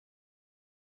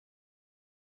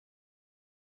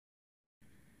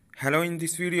Hello, in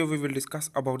this video we will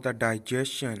discuss about the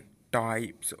digestion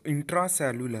types,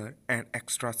 intracellular and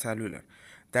extracellular.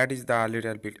 That is the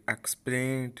little bit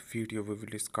explained video we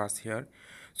will discuss here.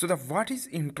 So what is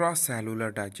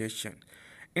intracellular digestion?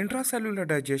 Intracellular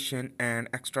digestion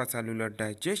and extracellular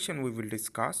digestion we will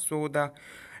discuss. So the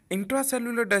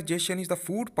intracellular digestion is the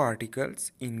food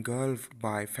particles engulfed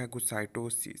by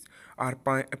phagocytosis or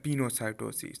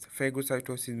pinocytosis.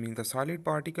 Phagocytosis means the solid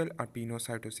particle or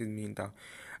pinocytosis means the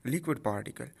liquid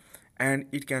particle, and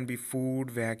it can be food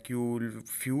vacuole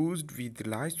fused with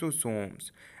lysosomes,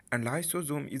 and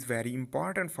lysosome is very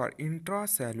important for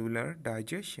intracellular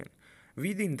digestion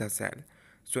within the cell.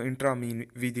 So intra mean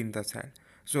within the cell.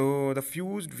 So the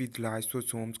fused with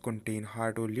lysosomes contain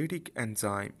hydrolytic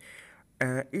enzyme.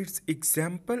 Its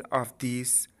example of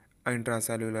this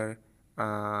intracellular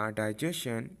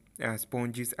digestion,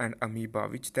 sponges and amoeba,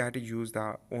 which that use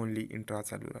the only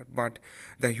intracellular, but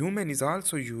the human is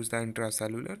also use the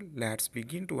intracellular. Let's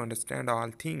begin to understand all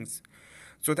things.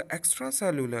 So the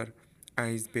extracellular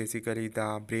is basically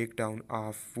the breakdown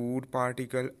of food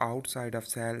particle outside of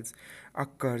cells,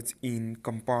 occurs in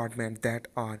compartments that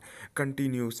are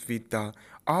continuous with the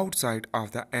outside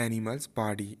of the animal's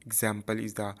body. Example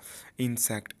is the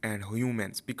insect and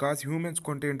humans, because humans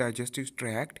contain digestive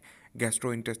tract,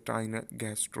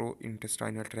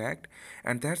 gastrointestinal tract,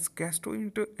 and that's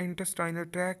gastrointestinal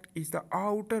tract is the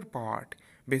outer part,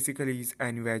 basically is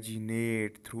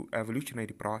invaginate through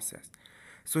evolutionary process.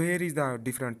 So here is the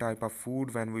different type of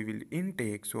food when we will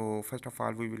intake. So first of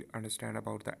all we will understand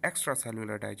about the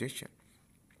extracellular digestion.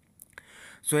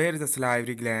 So here is the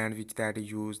salivary gland, which that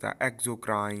use the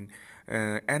exocrine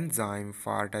enzyme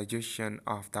for digestion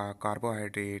of the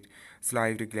carbohydrate.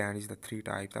 Salivary gland is the three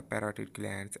types: the parotid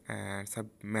glands and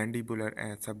submandibular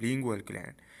and sublingual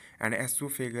gland. And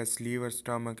esophagus, liver,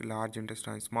 stomach, large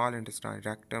intestine, small intestine,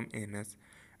 rectum, anus,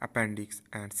 appendix,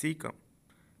 and cecum.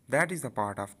 That is the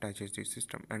part of digestive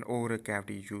system, and oral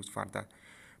cavity is used for the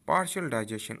partial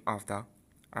digestion of the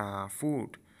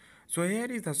food. So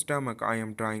here is the stomach. I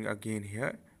am drawing again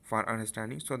here for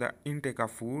understanding. So the intake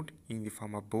of food in the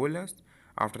form of bolus.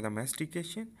 After the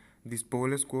mastication, this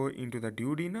bolus go into the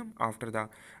duodenum. After the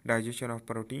digestion of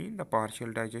protein, the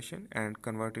partial digestion, and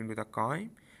convert into the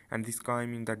chyme, and this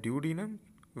chyme in the duodenum,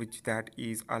 which that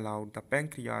is allowed the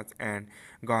pancreas and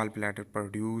gallbladder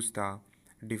produce the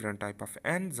different type of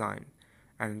enzyme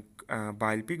and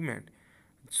bile pigment.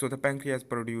 So the pancreas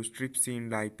produce trypsin,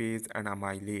 lipase, and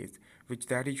amylase, which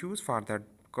that is used for the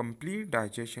complete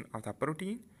digestion of the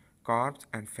protein, carbs,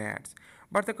 and fats.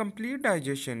 But the complete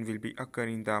digestion will be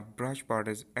occurring the brush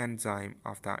borders enzyme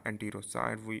of the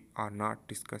enterocyte we are not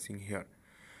discussing here.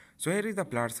 So here is the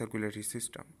blood circulatory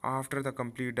system. After the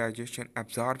complete digestion,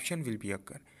 absorption will be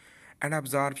occur, and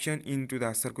absorption into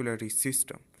the circulatory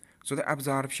system. So the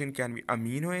absorption can be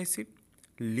amino acid,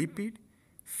 lipid,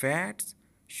 fats,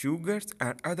 sugars,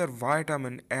 and other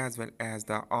vitamin as well as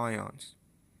the ions.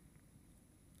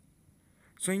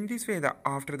 So in this way,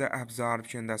 after the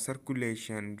absorption, the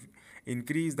circulation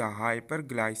increase, the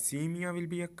hyperglycemia will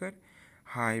be occur,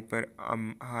 hyper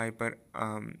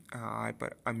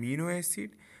amino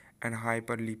acid and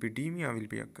hyperlipidemia will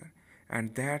be occur,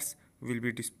 and that will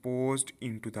be disposed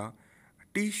into the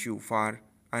tissue for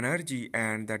energy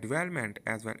and the development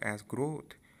as well as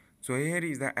growth. So here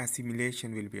is the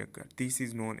assimilation will be occur. This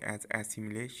is known as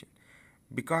assimilation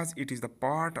because it is the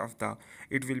part of the,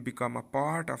 it will become a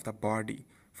part of the body.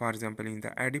 For example, in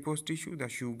the adipose tissue, the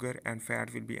sugar and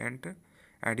fat will be enter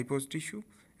adipose tissue,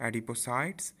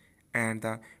 adipocytes, and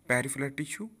the peripheral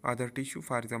tissue, other tissue,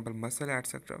 for example muscle,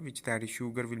 etc., which that is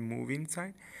sugar will move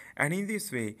inside. And in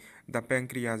this way the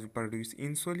pancreas will produce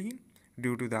insulin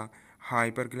due to the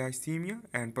hyperglycemia,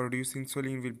 and produce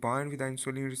insulin will bind with the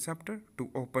insulin receptor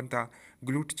to open the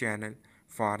GLUT channel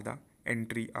for the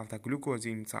entry of the glucose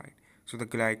inside. So the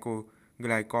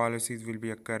glycolysis will be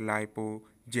occur,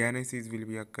 lipogenesis will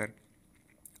be occur.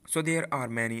 So there are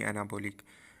many anabolic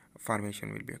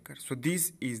formation will be occur. So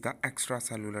this is the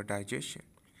extracellular digestion.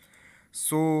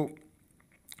 So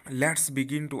let's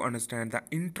begin to understand the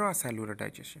intracellular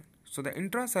digestion. So the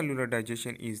intracellular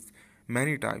digestion is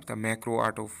many types: the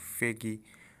macroautophagy,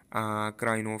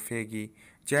 chronophagy,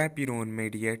 chaperone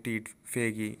mediated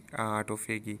phagy,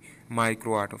 autophagy,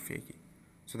 microautophagy.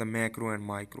 So the macro and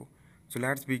micro. So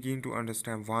let's begin to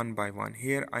understand one by one.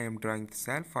 Here I am drawing the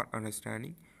cell for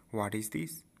understanding what is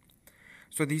this.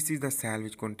 So this is the cell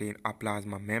which contain a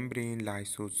plasma membrane,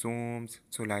 lysosomes.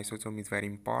 So lysosome is very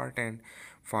important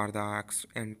for the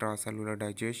intracellular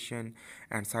digestion,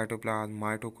 and cytoplasm,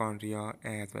 mitochondria,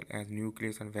 as well as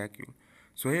nucleus and vacuole.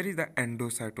 So here is the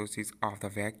endocytosis of the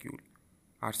vacuole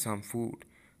or some food.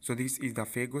 So this is the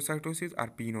phagocytosis or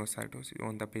pinocytosis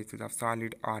on the basis of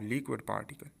solid or liquid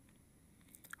particle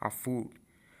of food.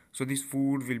 So this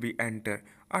food will be enter,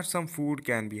 or some food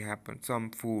can be happen,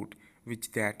 some food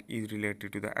which that is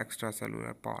related to the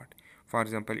extracellular part. For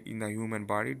example, in the human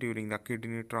body during the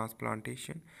kidney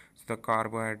transplantation, so the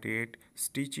carbohydrate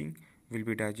stitching will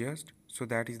be digested. So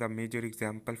that is the major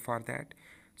example for that.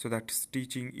 So that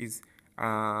stitching is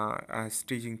a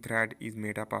stitching thread is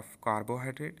made up of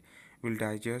carbohydrate, will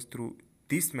digest through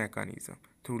this mechanism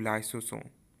through lysosome.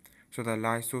 So the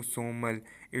lysosomal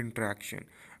interaction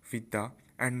with the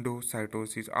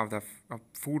endocytosis of the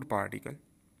food particle.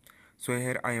 So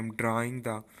here I am drawing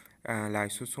the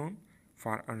lysosome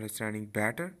for understanding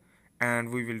better, and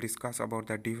we will discuss about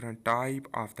the different type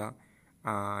of the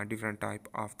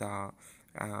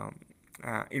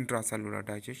intracellular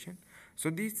digestion. So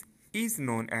this is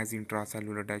known as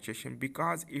intracellular digestion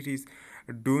because it is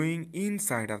doing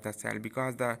inside of the cell,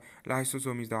 because the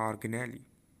lysosome is the organelle.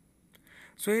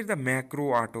 So here the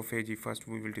macroautophagy first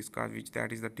we will discuss, which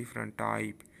that is the different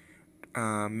type.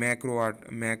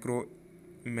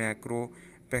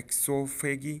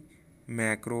 Macropexophagy,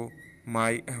 mitophagy,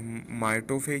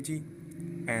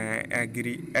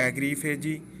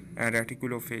 agriphagy, and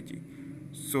reticulophagy.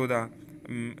 So the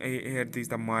here is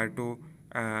the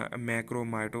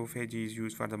macromitophagy is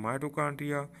used for the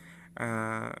mitochondria,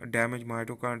 damaged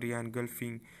mitochondria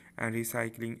engulfing and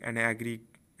recycling, and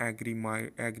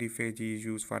agriphagy is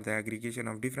used for the aggregation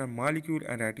of different molecules,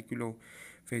 and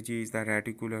reticulophagy is the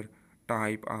reticular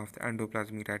type of the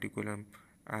endoplasmic reticulum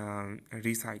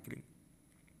recycling.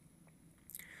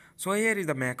 So here is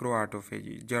the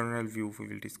macroautophagy general view we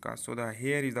will discuss. So the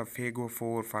here is the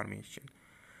phagophore formation,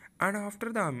 and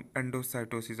after the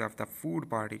endocytosis of the food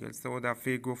particles, so the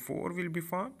phagophore will be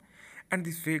formed, and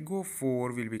this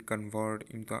phagophore will be converted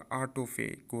into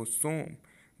autophagosome.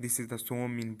 This is the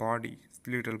some in body,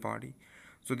 skeletal body.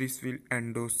 So this will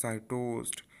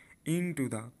endocytosed into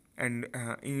the and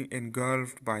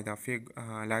engulfed by the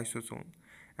lysosome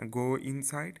and go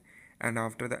inside. And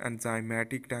after the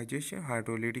enzymatic digestion,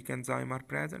 hydrolytic enzyme are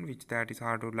present, which that is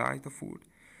hydrolyze the food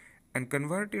and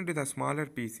convert into the smaller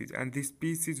pieces, and these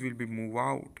pieces will be moved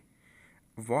out.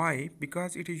 Why?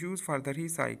 Because it is used for the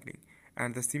recycling,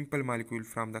 and the simple molecule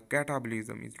from the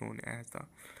catabolism is known as the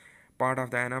part of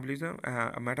the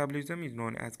metabolism is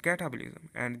known as catabolism.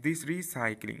 And this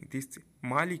recycling, this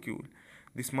molecule,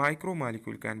 this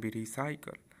micromolecule can be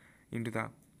recycled into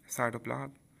the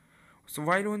cytoplasm. So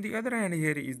while on the other hand,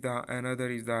 here is the another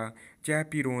is the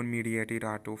chaperone mediated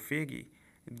autophagy.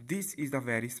 This is the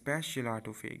very special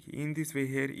autophagy. In this way,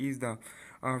 here is the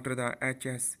after the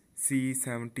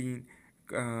HSC17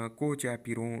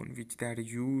 cochaperone, which that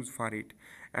is used for it,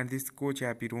 and this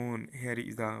cochaperone here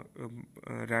is the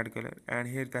red color, and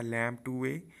here the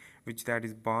LAMP2A, which that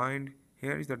is bind.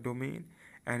 Here is the domain,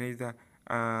 and is the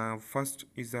first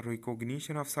is the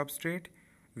recognition of substrate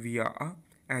via a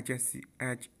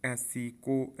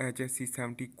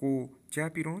HSC70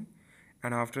 cochaperone,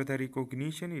 and after the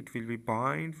recognition it will be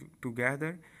bind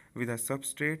together with a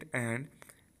substrate and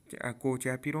a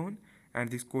cochaperone, and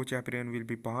this cochaperone will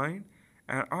be bind,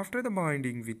 and after the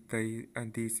binding with the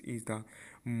and this is the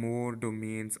more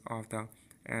domains of the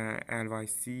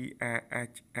LYC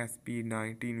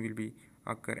HSP19 will be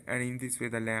occur, and in this way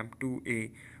the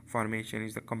LAMP2A formation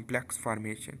is the complex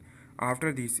formation.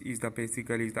 After this is the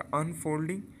basically is the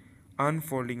unfolding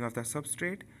of the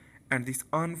substrate, and this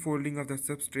unfolding of the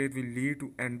substrate will lead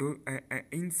to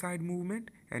inside movement,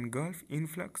 engulf,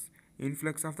 influx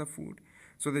of the food.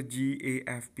 So the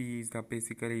GAFP is the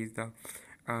basically is the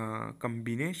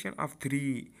combination of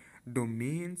three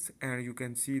domains, and you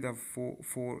can see the four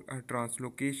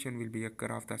translocation will be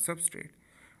occur of the substrate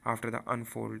after the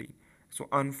unfolding. So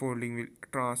unfolding will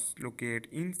translocate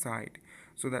inside.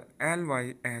 So the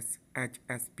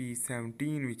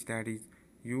LYSHSP17, which that is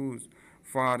used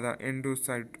for the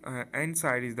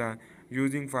inside is the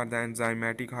using for the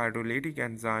enzymatic hydrolytic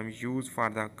enzyme used for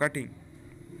the cutting.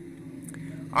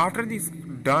 After this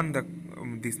done the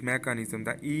this mechanism,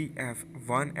 the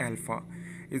EF1 alpha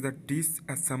is the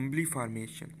disassembly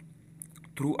formation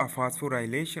through a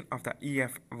phosphorylation of the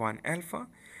EF1 alpha,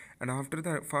 and after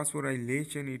the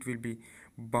phosphorylation it will be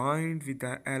bind with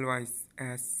the LYS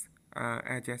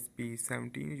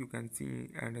HSP17, you can see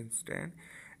and understand,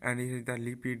 and here is the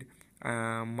lipid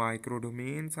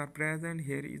microdomains are present.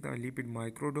 Here is the lipid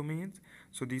microdomains.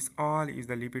 So this all is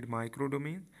the lipid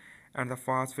microdomains, and the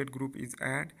phosphate group is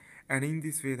add, and in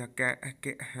this way the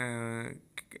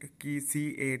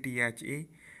CATHA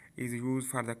is used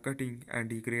for the cutting and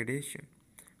degradation.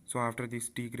 So after this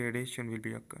degradation will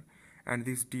be occur, and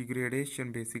this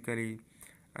degradation basically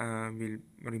will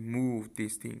remove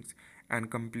these things and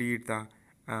complete the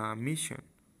mission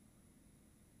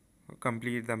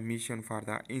for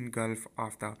the engulf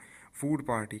of the food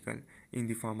particle in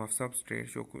the form of substrate.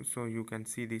 So you can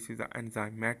see this is the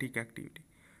enzymatic activity.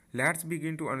 Let's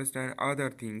begin to understand other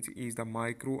things is the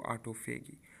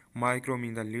microautophagy. Micro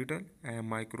means the little and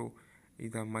micro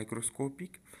is the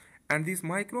microscopic, and this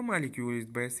micromolecule is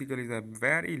basically the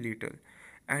very little,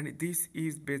 and this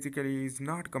is basically is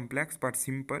not complex but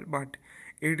simple, but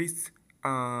it is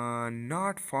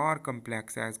not far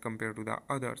complex as compared to the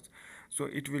others. So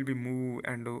it will be moved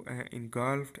and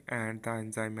engulfed, and the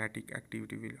enzymatic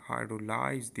activity will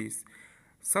hydrolyze this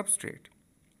substrate.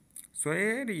 So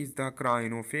here is the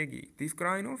chronophagy. This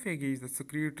chronophagy is the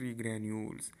secretory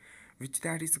granules which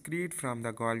that is secreted from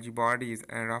the Golgi bodies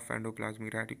and rough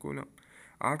endoplasmic reticulum.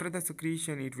 After the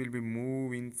secretion, it will be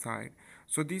moved inside.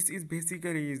 So this is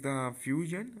basically is the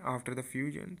fusion. After the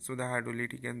fusion, so the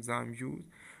hydrolytic enzyme used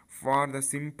for the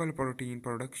simple protein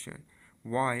production.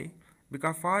 Why?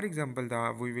 Because for example,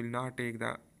 we will not take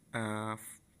the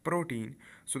protein,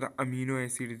 so the amino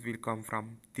acids will come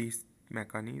from this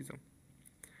mechanism.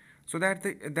 So that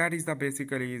is the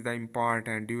basically is the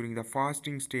important. During the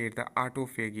fasting state, the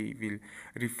autophagy will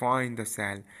refine the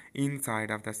cell. Inside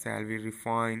of the cell will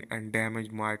refine, and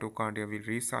damaged mitochondria will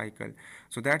recycle.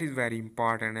 So that is very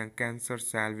important, and cancer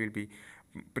cell will be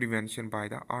prevention by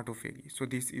the autophagy. So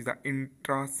this is the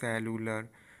intracellular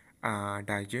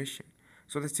digestion.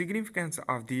 So the significance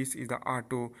of this is the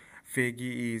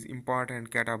autophagy is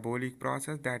important catabolic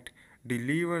process that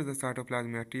delivers the cytoplasmic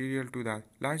material to the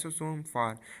lysosome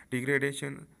for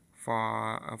degradation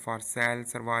for cell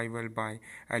survival by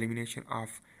elimination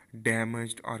of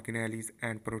damaged organelles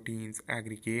and proteins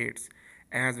aggregates,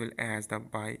 as well as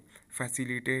by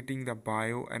facilitating the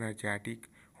bioenergetic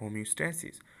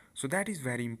homeostasis. So that is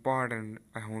very important,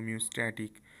 a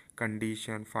homeostatic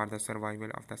condition for the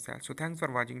survival of the cell. So thanks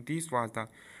for watching. This was the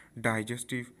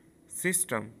digestive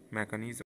system mechanism.